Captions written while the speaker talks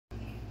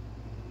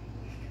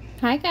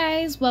Hi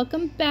guys,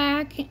 welcome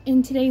back.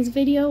 In today's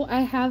video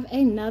I have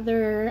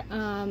another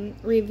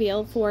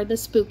reveal for the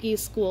Spooky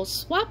School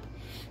Swap.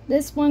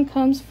 This one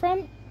comes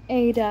from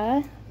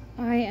Ada.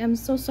 I am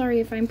so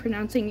sorry if I'm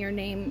pronouncing your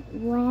name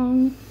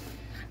wrong.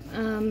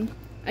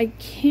 I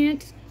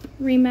can't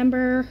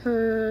remember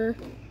her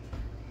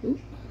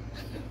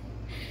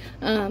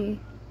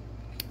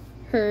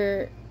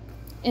her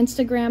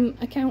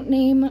Instagram account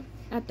name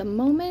at the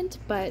moment,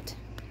 but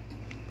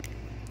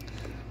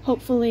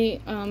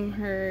hopefully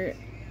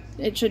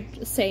it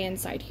should say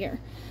inside here.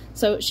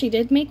 So she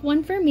did make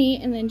one for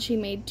me, and then she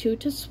made two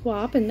to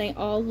swap, and they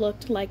all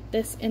looked like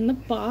this in the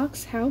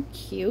box. How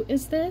cute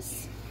is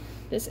this?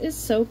 This is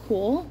so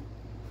cool.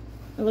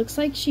 It looks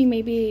like she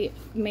maybe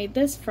made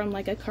this from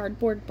like a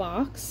cardboard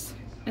box,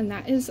 and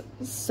that is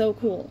so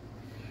cool.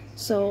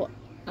 So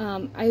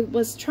I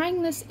was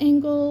trying this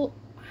angle.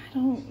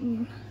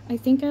 I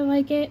think I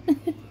like it.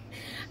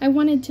 I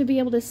wanted to be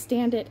able to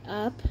stand it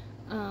up.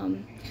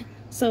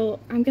 So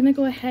I'm gonna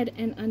go ahead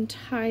and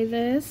untie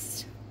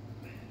this.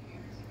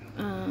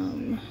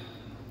 So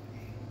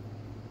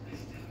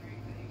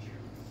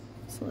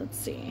let's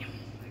see.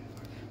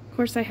 Of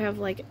course I have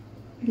like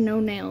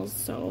no nails,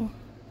 so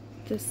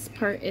this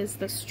part is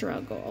the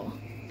struggle.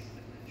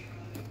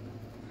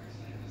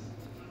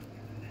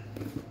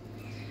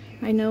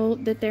 I know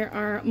that there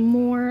are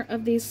more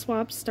of these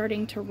swaps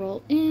starting to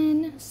roll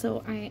in,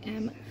 so I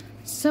am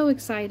so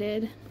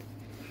excited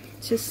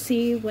to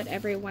see what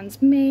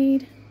everyone's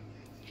made.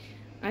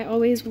 I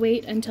always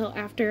wait until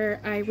after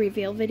I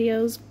reveal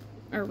videos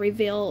or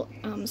reveal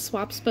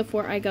swaps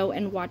before I go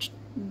and watch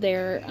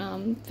their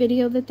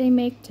video that they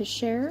make to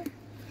share,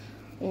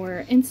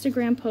 or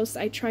Instagram posts.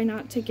 I try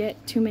not to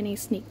get too many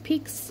sneak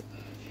peeks,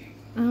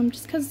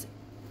 just because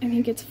I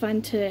think it's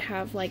fun to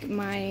have like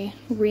my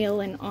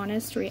real and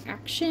honest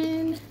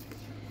reaction.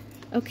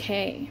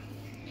 Okay,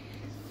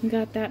 we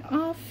got that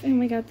off, and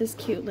we got this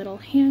cute little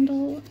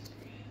handle,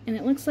 and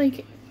it looks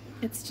like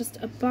it's just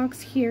a box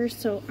here,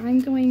 so I'm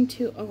going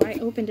to, oh, I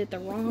opened it the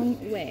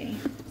wrong way.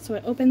 So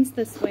it opens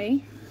this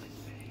way,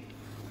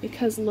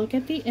 because look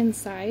at the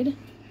inside.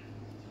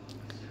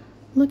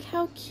 Look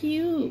how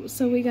cute.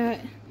 So we got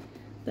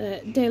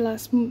the De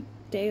Los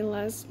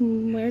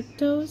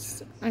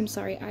Muertos. I'm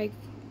sorry, I'm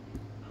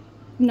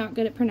not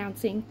good at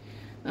pronouncing.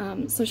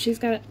 So she's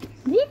got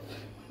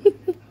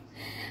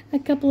a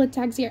couple of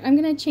tags here. I'm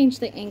gonna change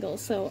the angle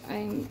so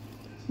I'm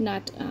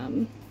not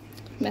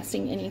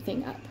messing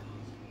anything up.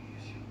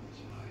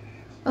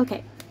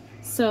 Okay,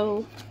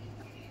 so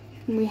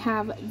we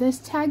have this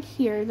tag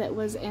here that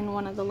was in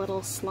one of the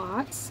little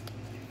slots.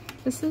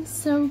 This is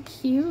so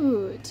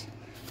cute.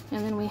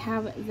 And then we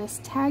have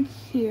this tag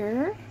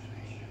here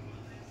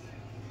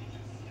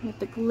with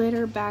the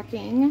glitter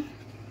backing.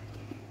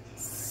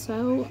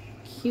 So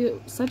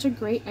cute. Such a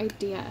great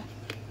idea.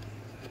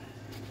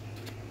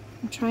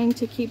 I'm trying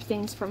to keep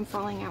things from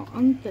falling out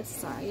on this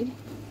side.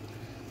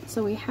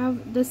 So we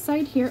have this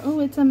side here. Oh,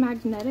 it's a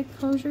magnetic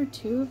closure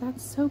too.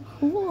 That's so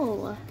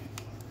cool.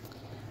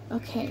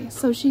 Okay,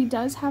 so she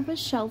does have a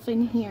shelf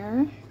in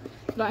here,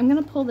 but I'm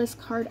gonna pull this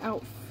card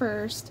out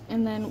first,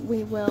 and then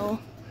we will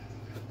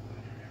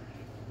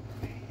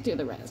do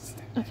the rest.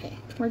 Okay,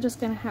 we're just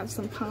gonna have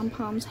some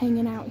pom-poms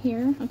hanging out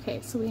here.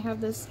 Okay, so we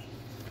have this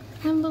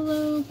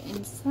envelope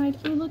inside.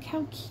 Oh, look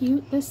how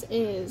cute this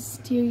is.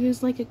 Do you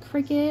use like a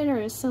Cricut or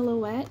a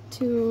Silhouette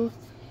to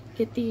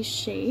get these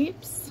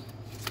shapes?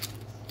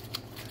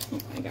 Oh,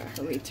 I got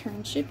her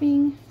return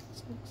shipping.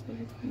 So it looks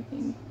like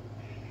anything.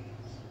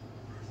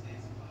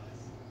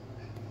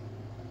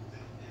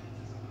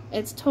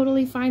 It's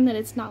totally fine that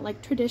it's not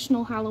like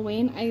traditional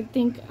Halloween. I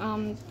think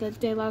the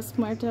De Los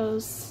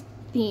Muertos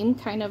theme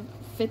kind of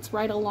fits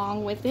right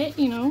along with it,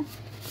 you know?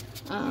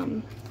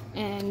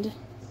 And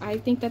I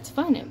think that's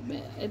fun.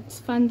 It's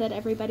fun that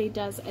everybody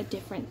does a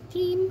different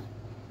theme.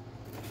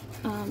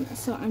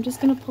 So I'm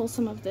just gonna pull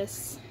some of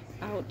this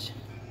out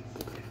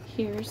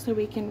here so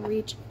we can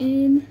reach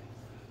in.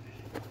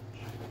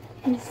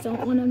 I just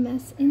don't want to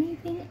mess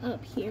anything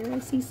up here. I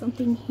see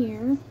something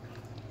here.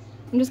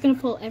 I'm just going to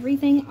pull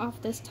everything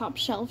off this top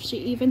shelf. She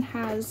even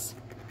has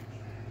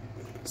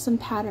some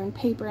pattern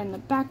paper in the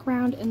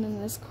background, and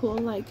then this cool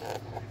like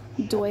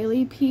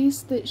doily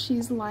piece that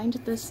she's lined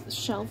this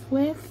shelf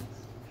with.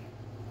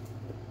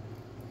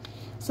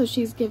 So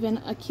she's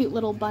given a cute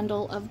little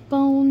bundle of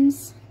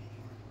bones.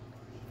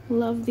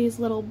 Love these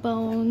little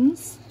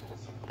bones.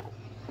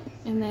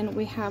 And then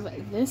we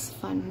have this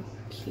fun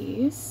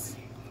piece.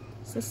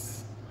 Is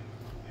this,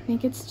 I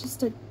think it's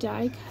just a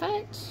die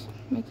cut.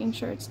 Making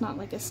sure it's not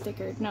like a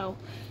sticker. No,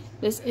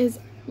 this is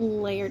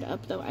layered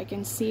up though. I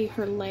can see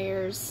her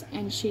layers,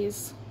 and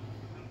she's,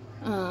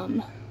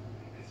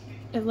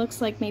 it looks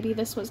like maybe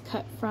this was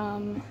cut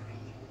from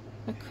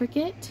a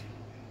Cricut.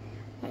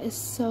 That is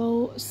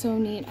so, so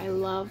neat. I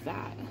love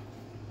that.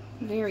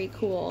 Very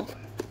cool.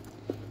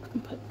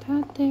 Put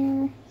that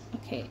there.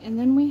 Okay, and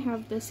then we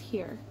have this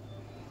here.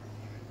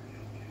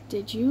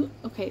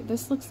 Okay,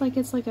 this looks like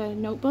it's like a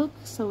notebook.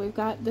 So we've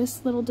got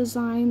this little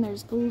design.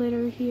 There's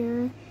glitter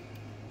here.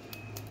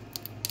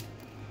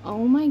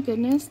 Oh my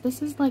goodness,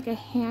 this is like a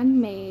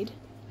handmade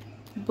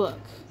book.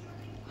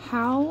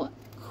 How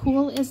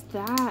cool is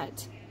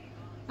that?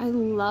 I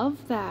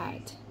love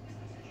that.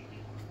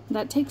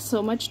 That takes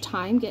so much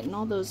time getting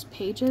all those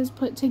pages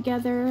put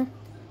together.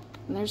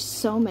 And there's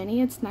so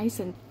many, it's nice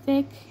and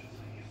thick.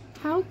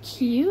 How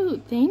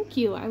cute, thank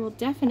you. I will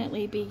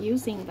definitely be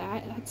using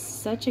that. That's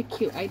such a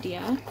cute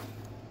idea.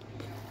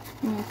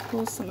 I'm gonna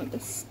pull some of the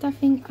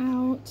stuffing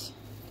out.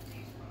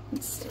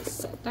 Let's just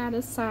set that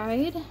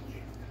aside.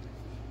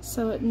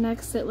 So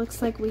next it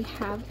looks like we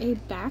have a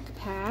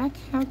backpack.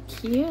 How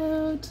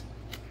cute.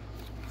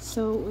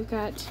 So we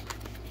got,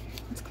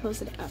 let's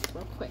close it up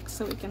real quick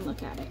so we can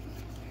look at it.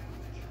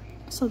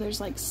 So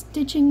there's like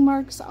stitching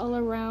marks all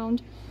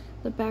around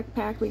the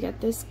backpack. We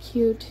got this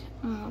cute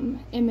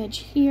image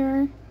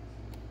here.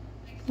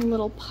 A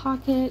little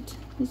pocket.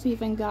 It's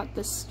even got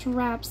the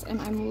straps, and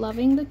I'm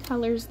loving the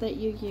colors that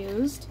you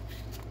used.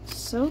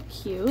 So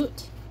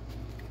cute.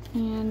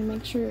 And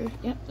make sure,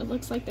 yep, it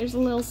looks like there's a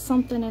little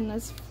something in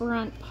this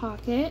front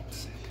pocket.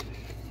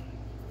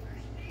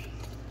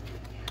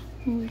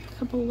 And a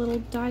couple little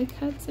die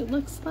cuts, it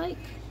looks like.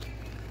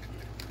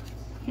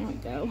 There we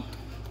go.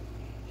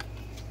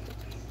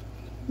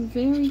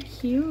 Very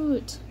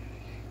cute.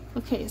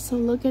 Okay, so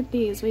look at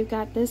these. We've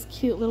got this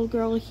cute little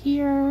girl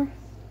here.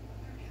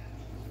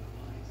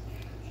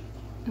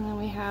 And then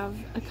we have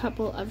a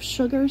couple of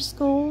sugar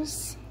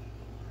skulls.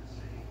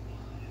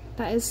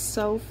 That is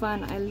so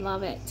fun. I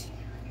love it.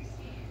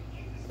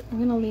 I'm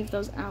gonna leave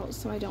those out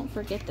so I don't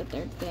forget that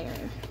they're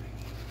there.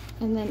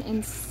 And then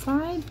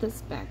inside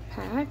this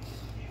backpack,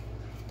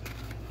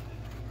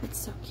 it's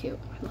so cute.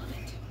 I love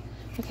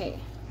it. Okay,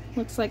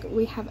 looks like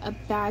we have a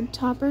bag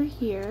topper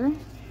here.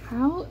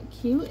 How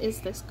cute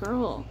is this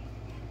girl?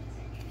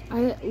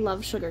 I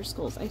love sugar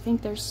skulls. I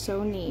think they're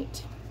so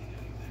neat.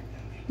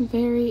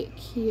 Very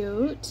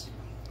cute.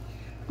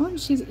 Oh, and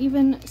she's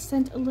even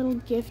sent a little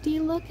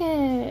gifty. Look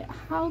at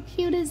how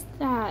cute is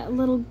that? A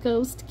little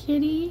ghost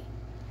kitty.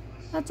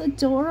 That's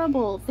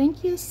adorable.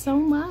 Thank you so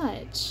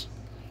much.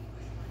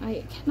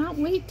 I cannot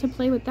wait to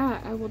play with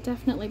that. I will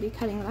definitely be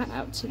cutting that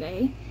out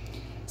today.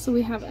 So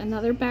we have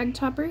another bag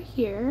topper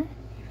here.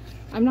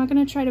 I'm not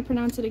going to try to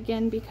pronounce it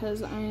again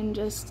because I'm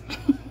just...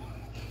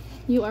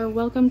 You are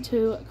welcome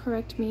to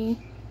correct me.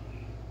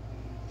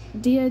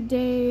 Dia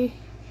de...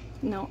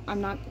 No,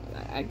 I'm not...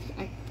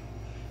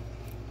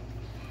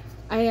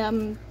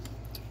 I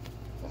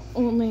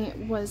only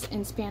was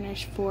in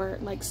Spanish for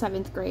like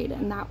 7th grade,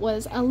 and that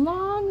was a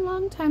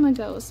long time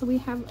ago. So we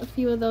have a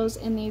few of those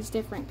in these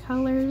different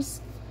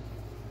colors.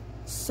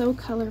 So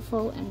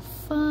colorful and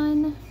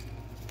fun.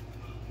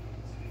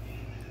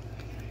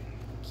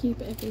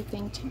 Keep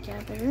everything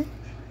together.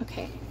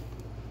 Okay.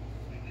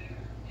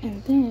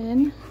 And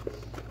then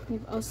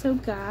we've also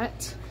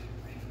got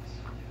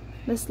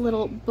this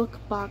little book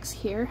box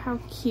here. How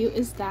cute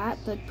is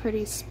that? The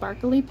pretty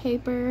sparkly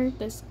paper,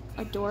 this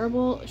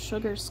adorable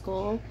sugar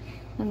skull,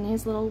 and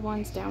these little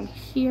ones down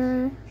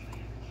here,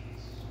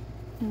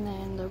 and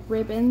then the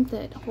ribbon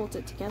that holds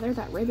it together.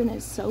 That ribbon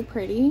is so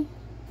pretty.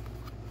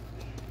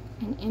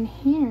 And in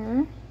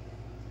here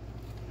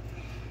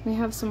we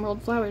have some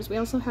rolled flowers. We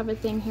also have a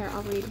thing here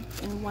I'll read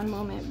in one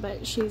moment,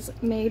 but she's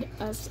made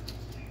us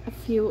a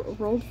few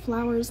rolled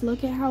flowers.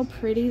 Look at how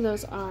pretty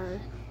those are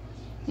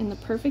in the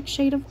perfect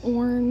shade of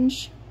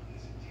orange.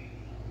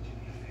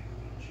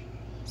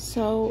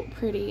 So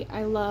pretty.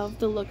 I love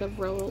the look of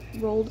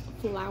rolled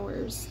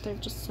flowers. They're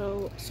just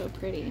so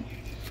pretty.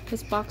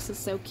 This box is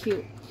so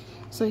cute.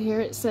 So here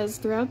it says,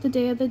 throughout the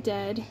Day of the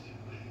Dead,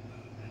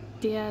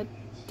 Dia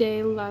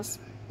de los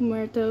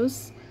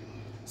Muertos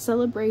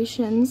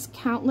celebrations,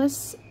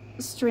 countless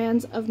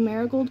strands of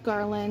marigold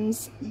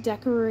garlands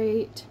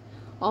decorate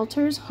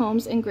altars,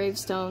 homes, and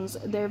gravestones.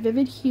 Their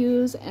vivid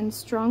hues and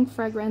strong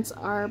fragrance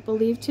are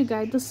believed to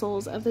guide the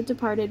souls of the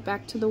departed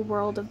back to the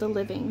world of the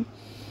living.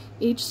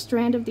 Each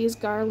strand of these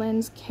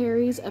garlands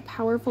carries a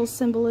powerful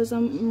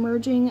symbolism,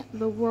 merging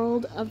the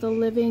world of the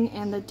living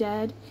and the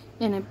dead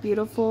in a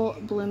beautiful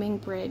blooming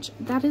bridge.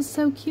 That is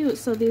so cute.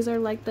 So these are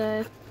like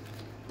the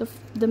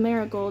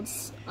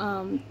marigolds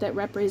that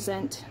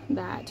represent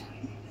that.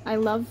 I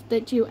love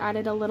that you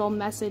added a little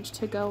message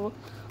to go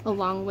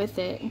along with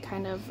it and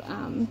kind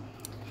of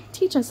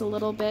teach us a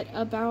little bit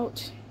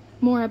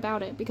more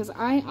about it, because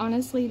I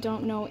honestly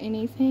don't know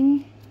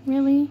anything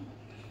really.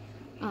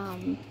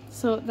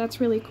 So that's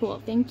really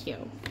cool. Thank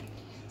you.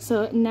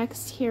 So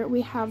next here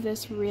we have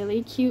this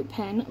really cute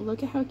pen.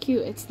 Look at how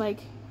cute. It's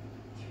like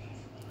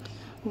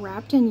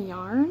wrapped in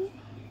yarn.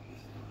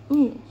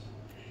 Ooh,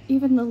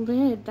 even the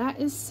lid. That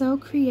is so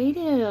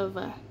creative.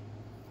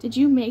 Did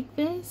you make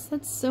this?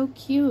 That's so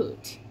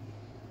cute.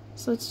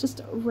 So it's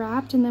just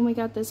wrapped, and then we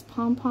got this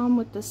pom-pom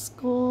with the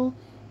skull,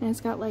 and it's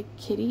got like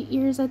kitty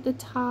ears at the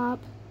top,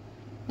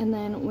 and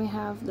then we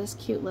have this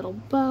cute little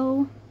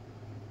bow.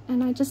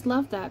 And I just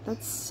love that.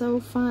 That's so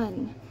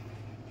fun.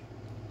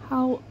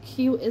 How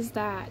cute is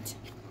that?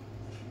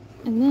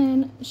 And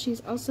then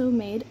she's also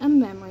made a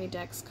Memory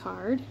Dex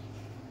card.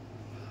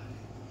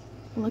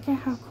 Look at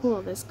how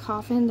cool this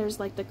coffin. There's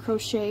like the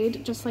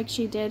crocheted, just like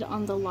she did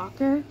on the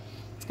locker.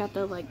 It's got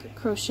the like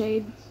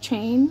crocheted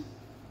chain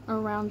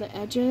around the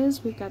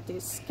edges. We've got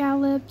these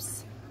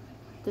scallops,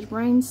 the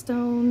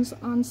rhinestones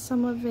on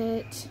some of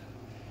it,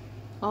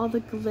 all the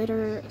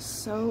glitter.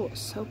 So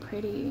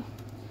pretty.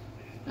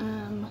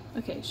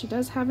 Okay, she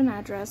does have an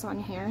address on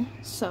here.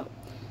 So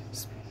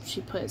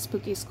she put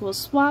Spooky School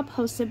Swap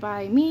hosted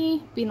by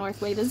me, B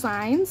Northway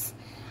Designs.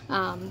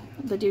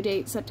 The due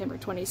date September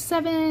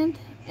 27th,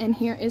 and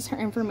here is her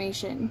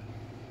information.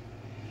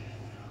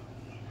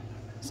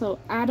 So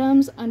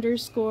Adams_Ada,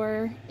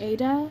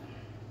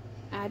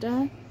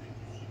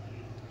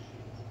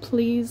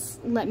 please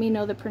let me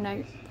know the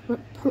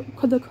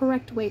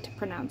correct way to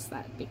pronounce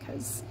that,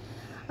 because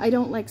I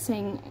don't like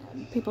saying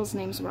people's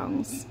names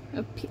wrong.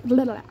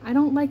 I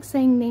don't like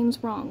saying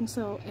names wrong,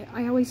 so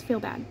I always feel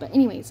bad. But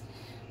anyways,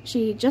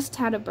 she just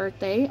had a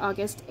birthday,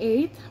 August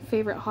 8th.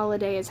 Favorite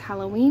holiday is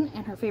Halloween,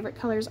 and her favorite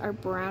colors are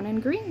brown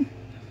and green.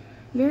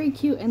 Very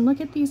cute. And look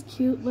at these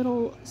cute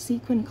little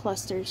sequin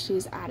clusters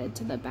she's added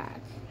to the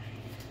back.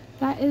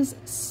 That is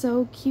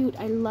so cute.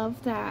 I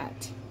love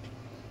that.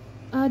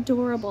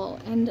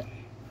 Adorable. And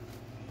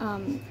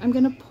I'm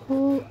gonna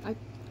pull, I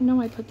know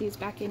I put these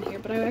back in here,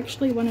 but I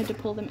actually wanted to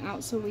pull them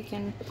out so I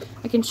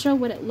can show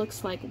what it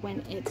looks like when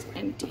it's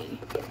empty.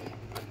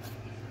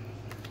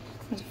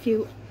 There's a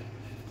few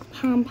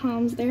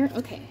pom-poms there.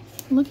 Okay,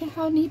 look at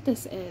how neat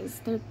this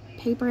is. The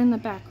paper in the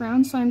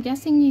background. So I'm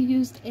guessing you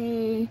used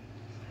a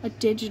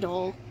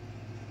digital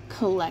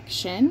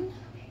collection,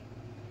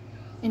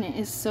 and it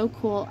is so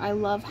cool. I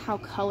love how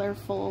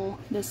colorful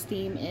this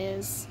theme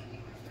is,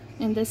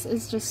 and this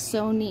is just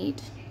so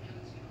neat.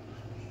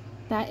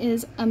 That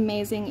is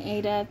amazing,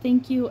 Ada.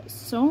 Thank you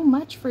so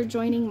much for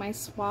joining my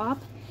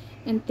swap,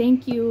 and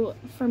thank you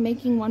for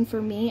making one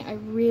for me. I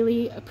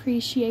really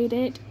appreciate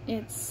it.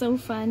 It's so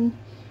fun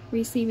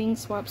receiving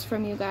swaps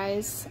from you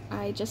guys.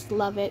 I just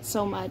love it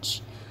so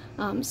much.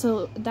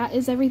 So that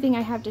is everything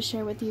I have to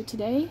share with you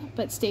today,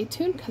 but stay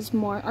tuned because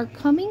more are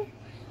coming.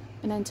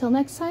 And until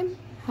next time,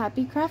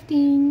 happy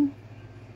crafting!